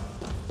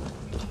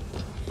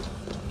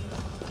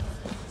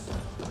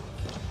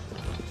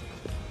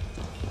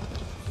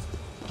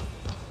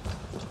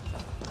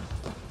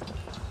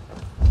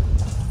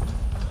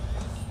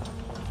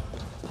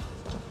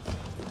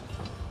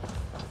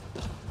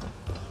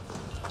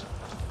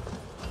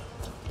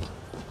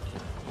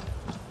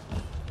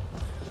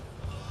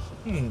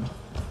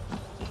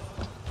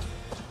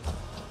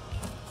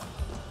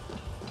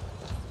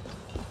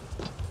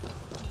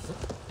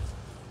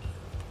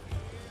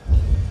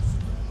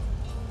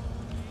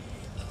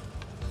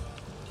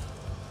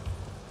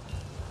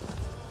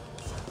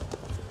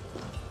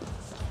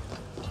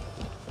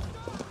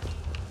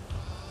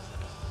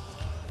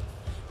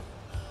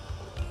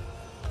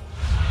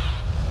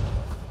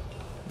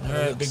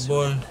 Alright, big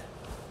boy.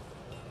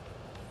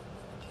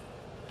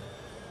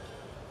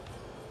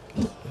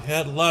 It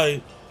had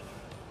light,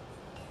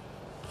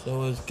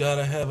 so it's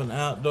gotta have an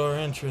outdoor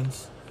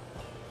entrance.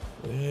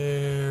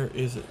 Where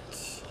is it?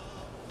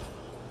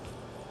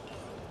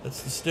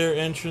 That's the stair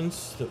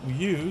entrance that we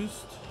used.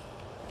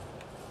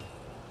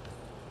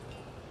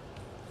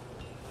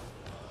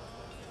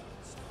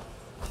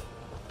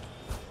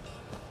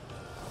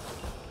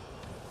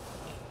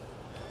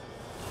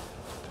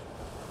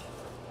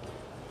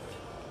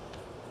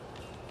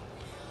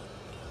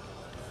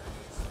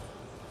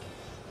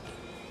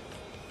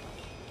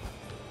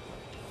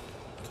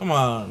 Come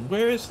on,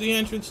 where is the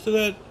entrance to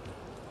that?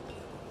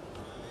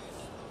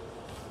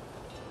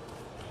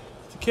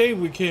 The cave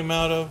we came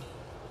out of.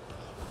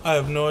 I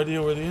have no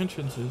idea where the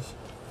entrance is.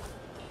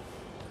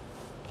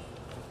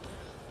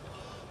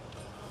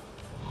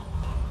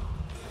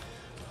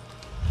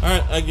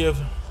 Alright, I give.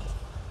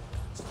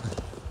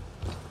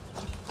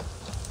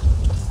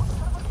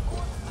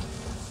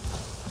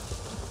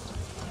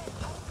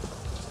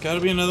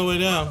 Gotta be another way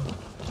down.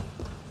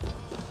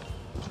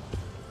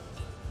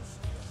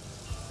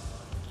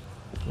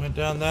 Went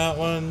down that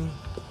one.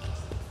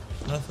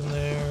 Nothing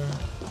there.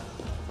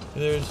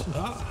 There's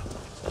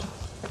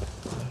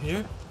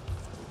here.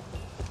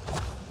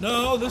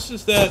 No, this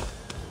is that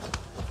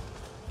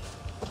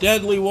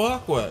deadly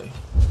walkway.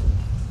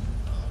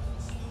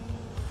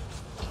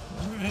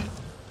 Alright.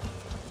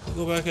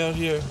 We'll go back out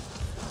here.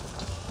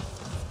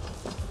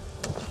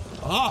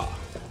 Ah!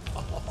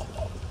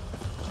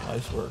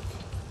 Nice work.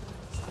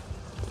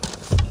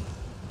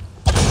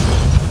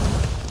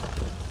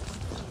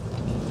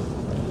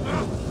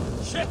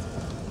 Shit!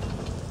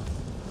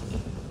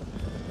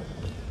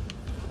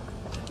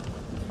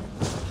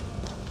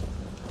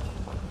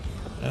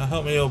 Now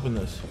help me open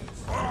this.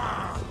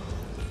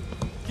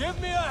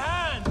 Give me a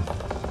hand!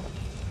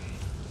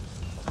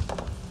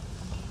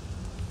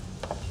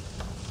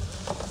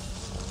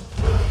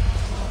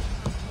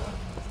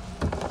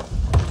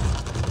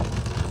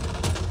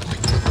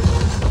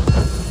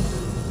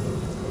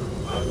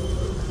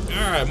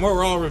 Alright, more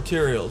raw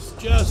materials.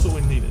 Just what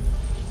we needed.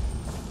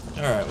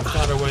 Alright, we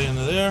found our way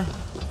into there.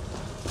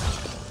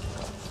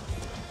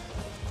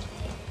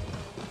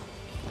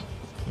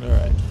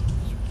 Alright.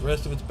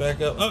 Rest of it's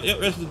back up. Oh, yeah,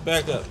 rest of it's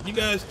back up. You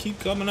guys keep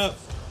coming up.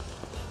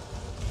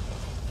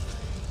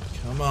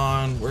 Come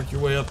on, work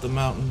your way up the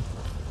mountain.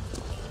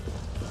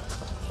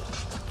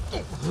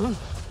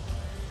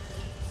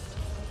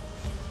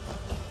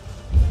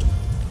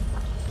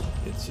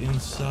 It's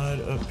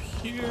inside up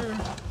here.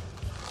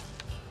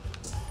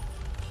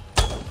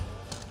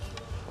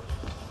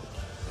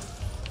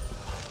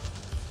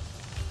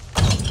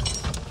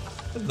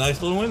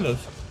 Nice little windows.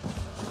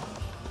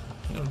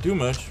 They don't do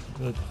much,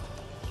 but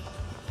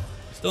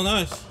still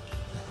nice.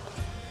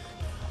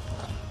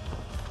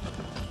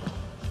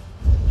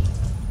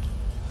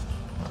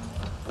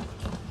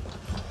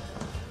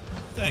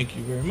 Thank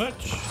you very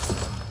much.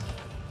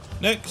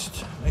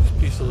 Next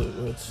piece of loot.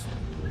 Let's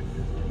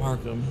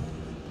mark them.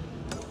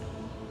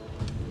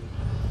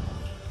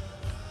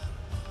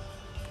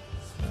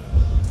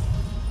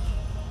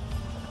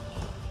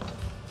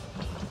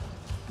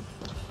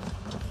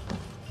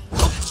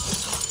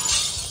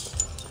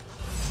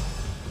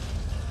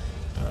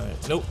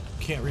 Nope,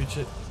 can't reach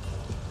it.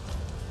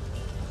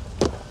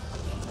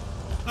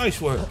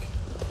 Nice work.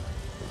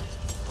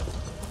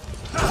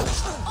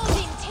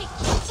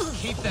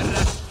 Keep the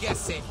rest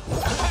guessing.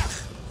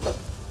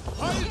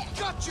 I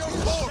got your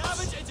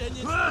horse.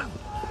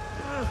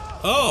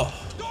 Oh.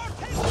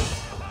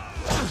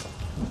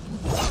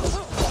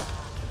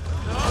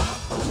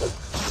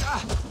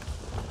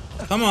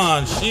 Come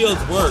on,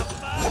 shields work.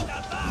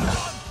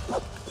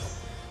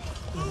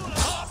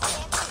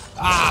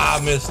 Ah,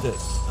 I missed it.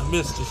 I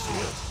missed the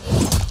shield.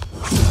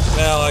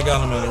 Well, I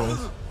got him anyways.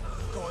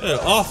 Did an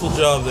awful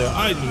job there.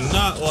 I do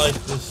not like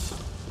this.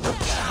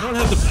 I don't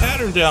have the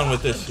pattern down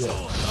with this yet.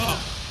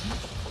 Oh.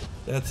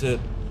 That's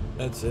it.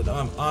 That's it.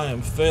 I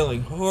am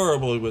failing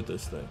horribly with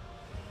this thing.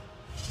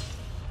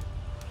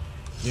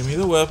 Give me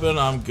the weapon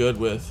I'm good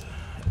with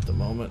at the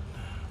moment.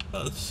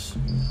 That's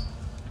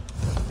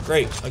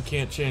great. I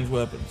can't change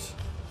weapons.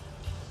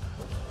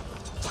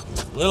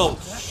 Little.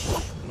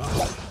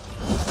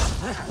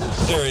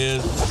 There he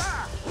is.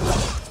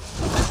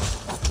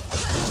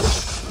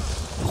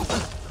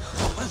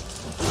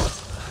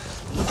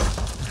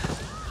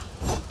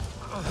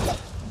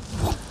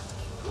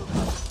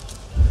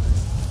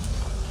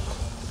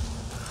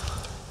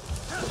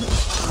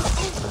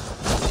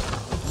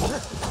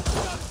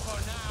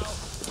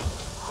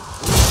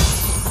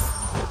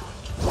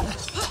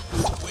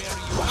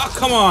 Oh,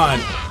 come on.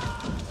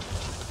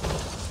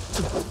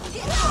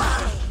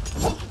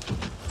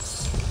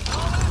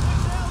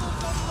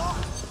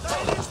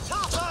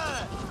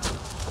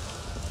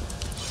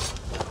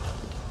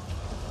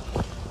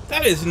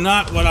 That is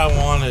not what I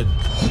wanted.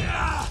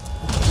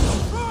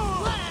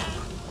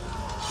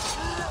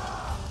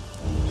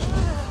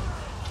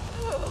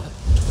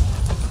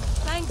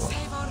 Thanks,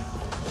 Eivor.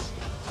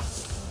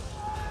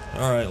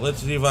 Alright,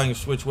 let's see if I can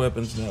switch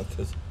weapons now,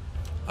 because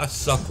I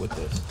suck with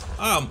this.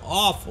 I'm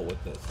awful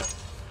with this.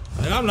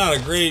 And I'm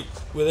not great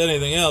with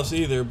anything else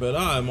either, but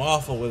I'm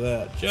awful with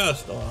that.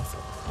 Just awful.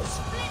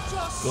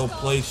 Go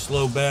play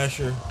slow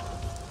basher.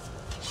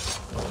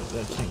 Oh,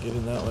 that can't get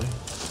in that way.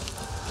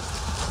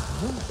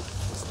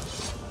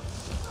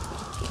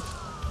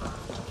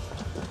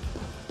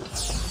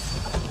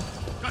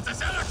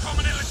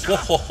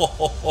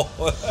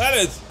 Whoa, that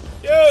is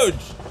huge!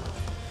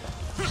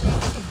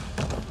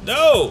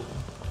 No!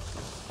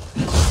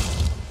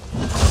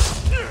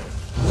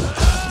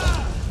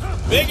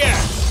 Big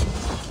axe!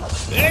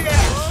 Big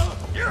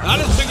axe! Not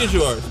as big as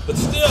yours, but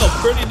still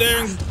pretty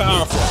dang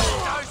powerful.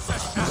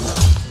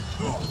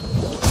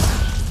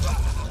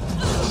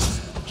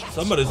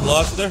 Somebody's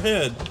lost their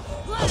head.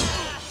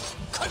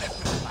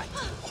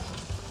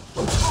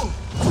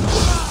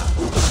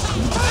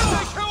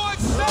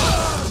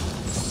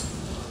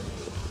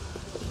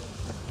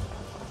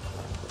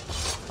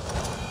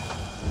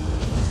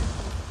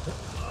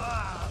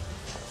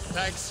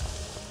 Thanks.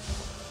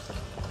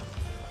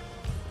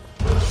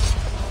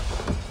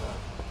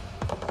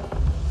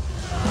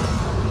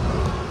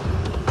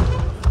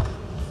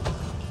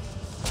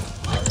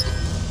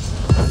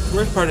 The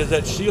worst part is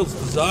that shield's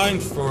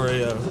designed for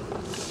a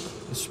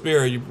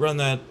spear. You run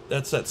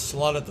that's that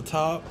slot at the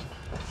top.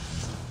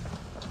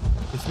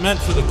 It's meant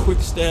for the quick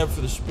stab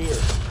for the spear.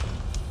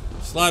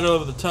 Slide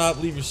over the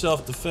top, leave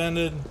yourself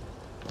defended.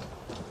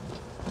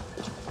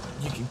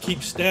 You can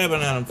keep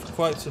stabbing at him for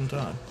quite some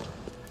time.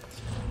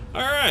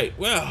 Alright,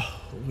 well,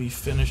 we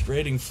finished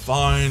raiding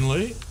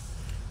finally.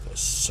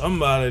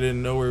 Somebody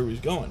didn't know where he was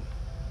going.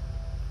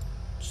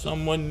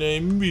 Someone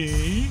named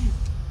me.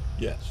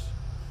 Yes.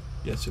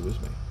 Yes, it was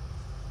me.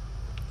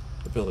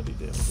 Ability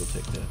damage, we'll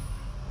take that.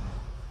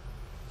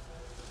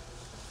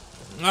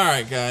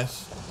 Alright,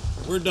 guys.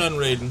 We're done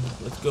raiding.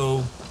 Let's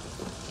go.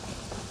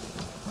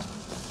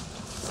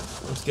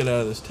 Let's get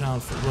out of this town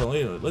for, well,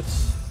 you know,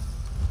 let's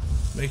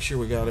make sure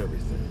we got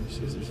everything.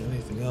 See if there's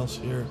anything else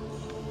here.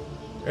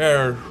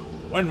 There,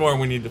 one more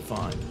we need to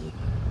find.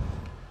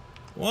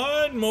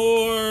 One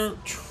more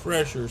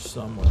treasure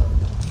somewhere.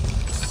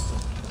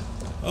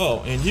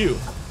 Oh, and you.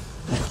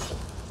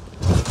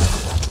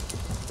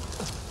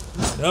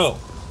 No.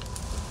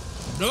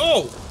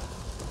 No!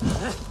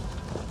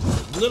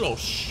 Little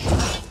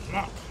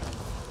schmuck.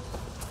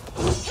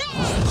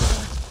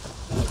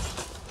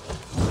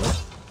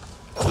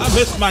 I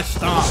missed my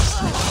stomp.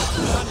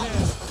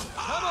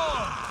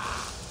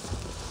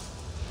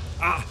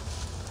 Ah.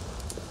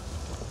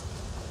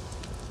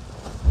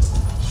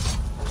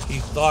 He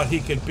thought he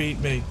could beat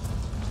me.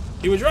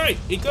 He was right.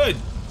 He could.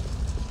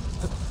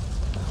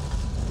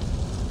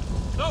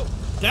 No.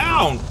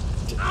 Down.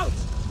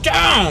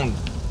 Down.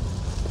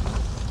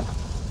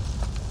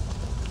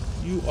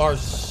 You are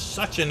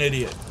such an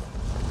idiot.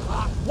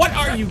 What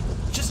are you?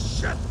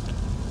 Just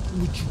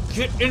would you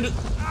get into?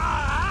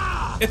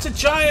 It's a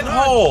giant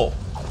hole.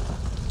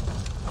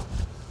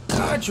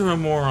 God, you're a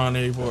moron,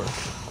 Eivor.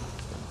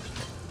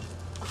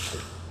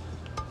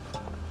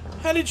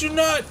 How did you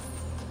not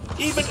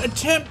even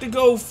attempt to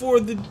go for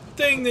the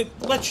thing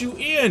that lets you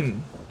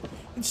in?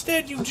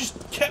 Instead, you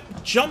just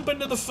kept jumping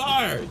to the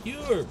fire.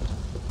 You're...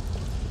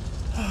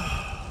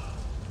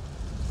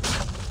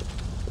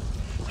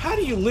 How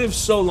do you live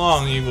so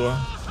long, Eivor?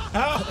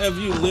 How have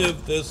you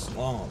lived this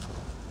long?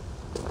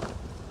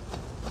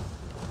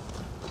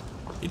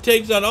 He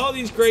takes on all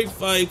these great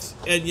fights,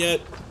 and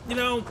yet, you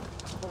know,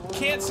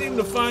 can't seem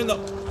to find a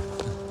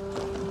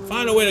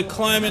way to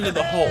climb into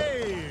the hole.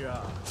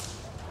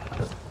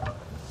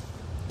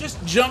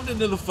 Just jumped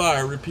into the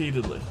fire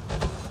repeatedly.